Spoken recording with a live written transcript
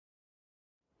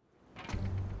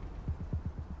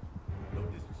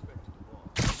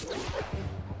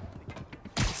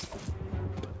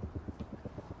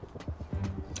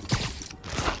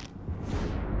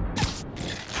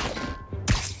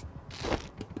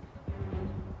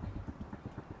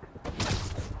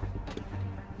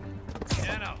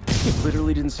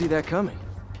Literally didn't see that coming.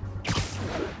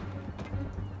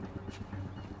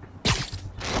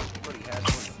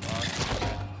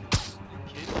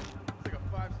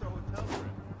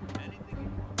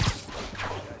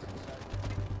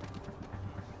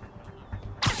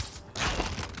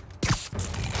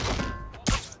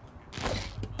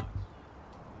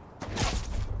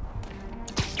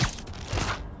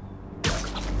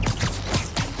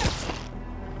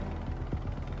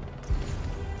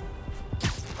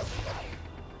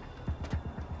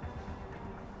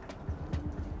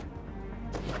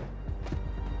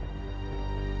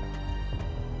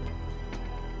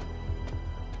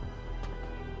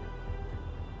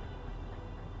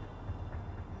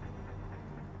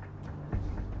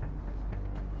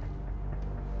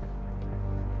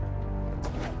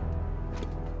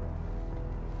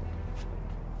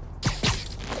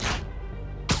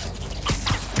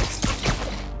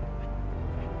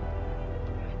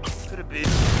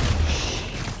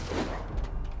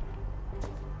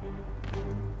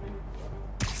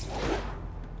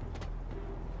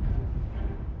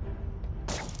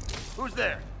 Who's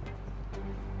there?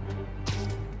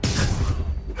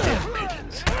 Damn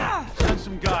pigeons. Send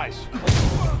some guys.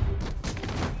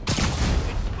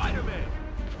 It's Spider-Man!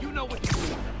 You know what to do.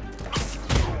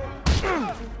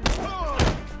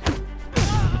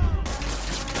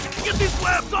 Get these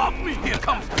slabs off me! Here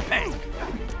comes the pain!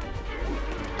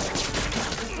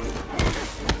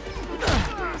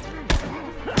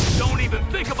 Don't even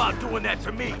think about doing that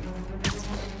to me!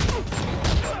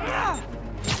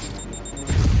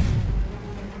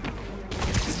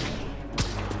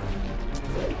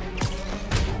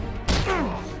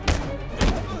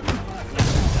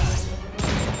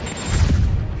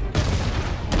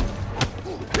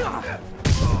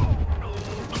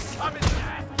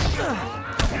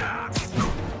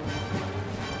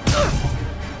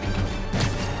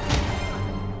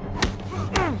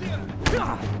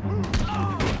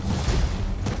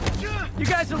 You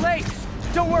guys are late.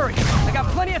 Don't worry, I got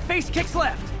plenty of face kicks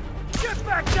left. Get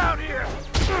back down here!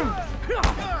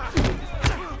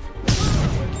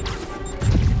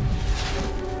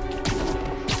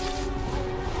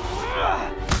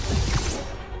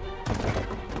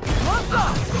 What's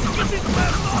up? Get these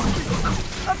slabs off me!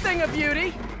 A thing of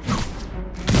beauty.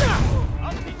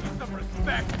 I'll teach you some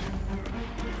respect!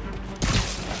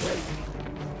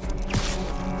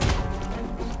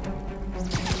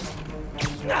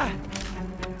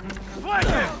 Flank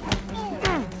him!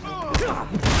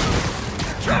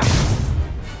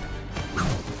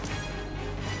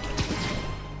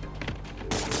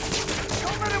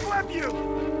 Don't let him web you!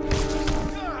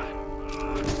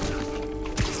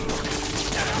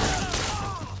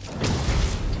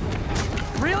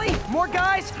 Really? More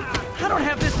guys? I don't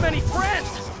have this many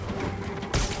friends.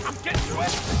 I'm getting to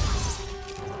it!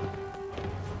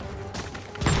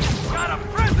 Got a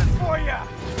present for you!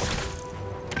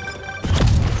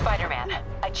 Spider-Man,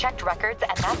 I checked records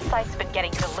and that site's been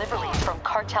getting deliveries from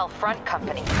cartel front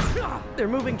companies. They're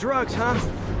moving drugs, huh?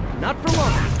 Not for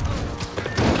long.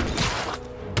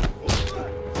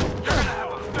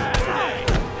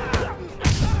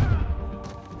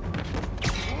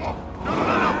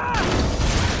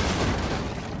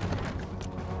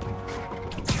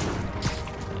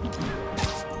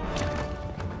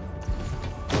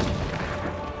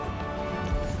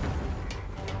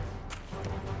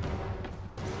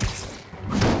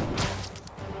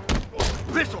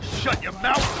 This'll shut your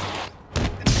mouth!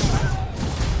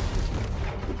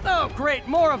 Oh, great,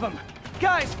 more of them.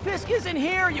 Guys, Fisk isn't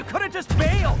here. You could have just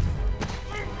bailed.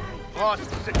 Boss is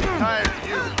sick and tired of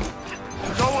you.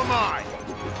 So am I.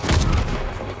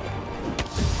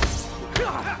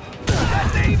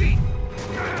 That Navy!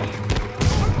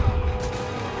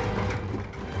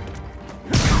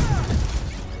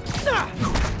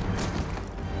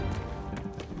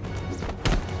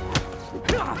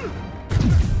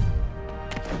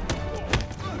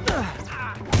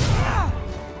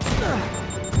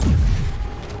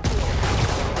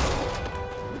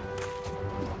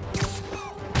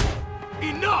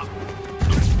 Enough!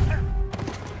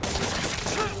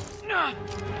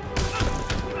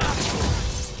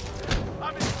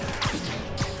 I'm in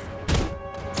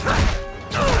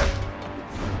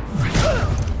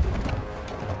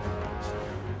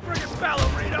friggin'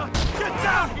 ballerina! Get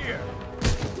down here!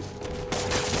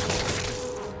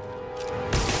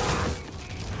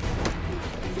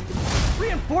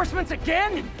 Reinforcements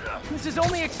again? This is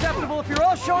only acceptable if you're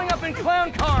all showing up in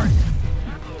clown cars.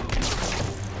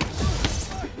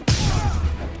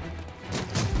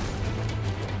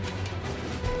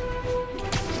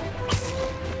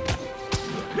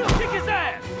 Kick his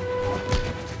ass!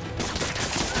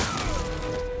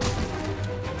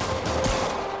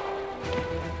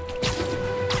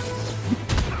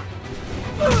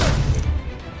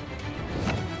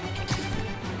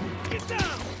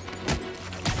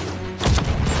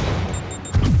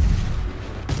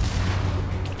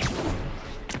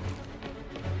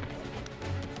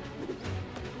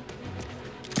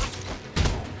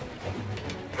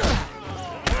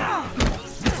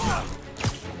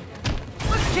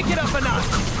 Kick it up a notch.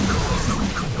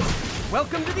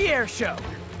 Welcome to the air show.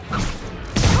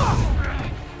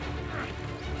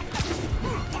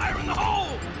 Fire in the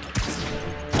hole!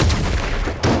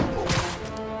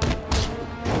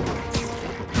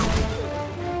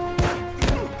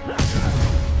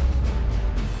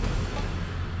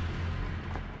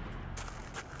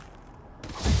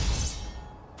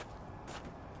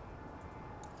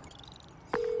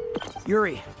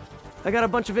 Yuri, I got a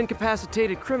bunch of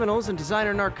incapacitated criminals and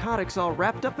designer narcotics all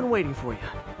wrapped up and waiting for you.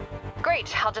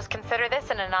 Great, I'll just consider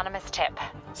this an anonymous tip.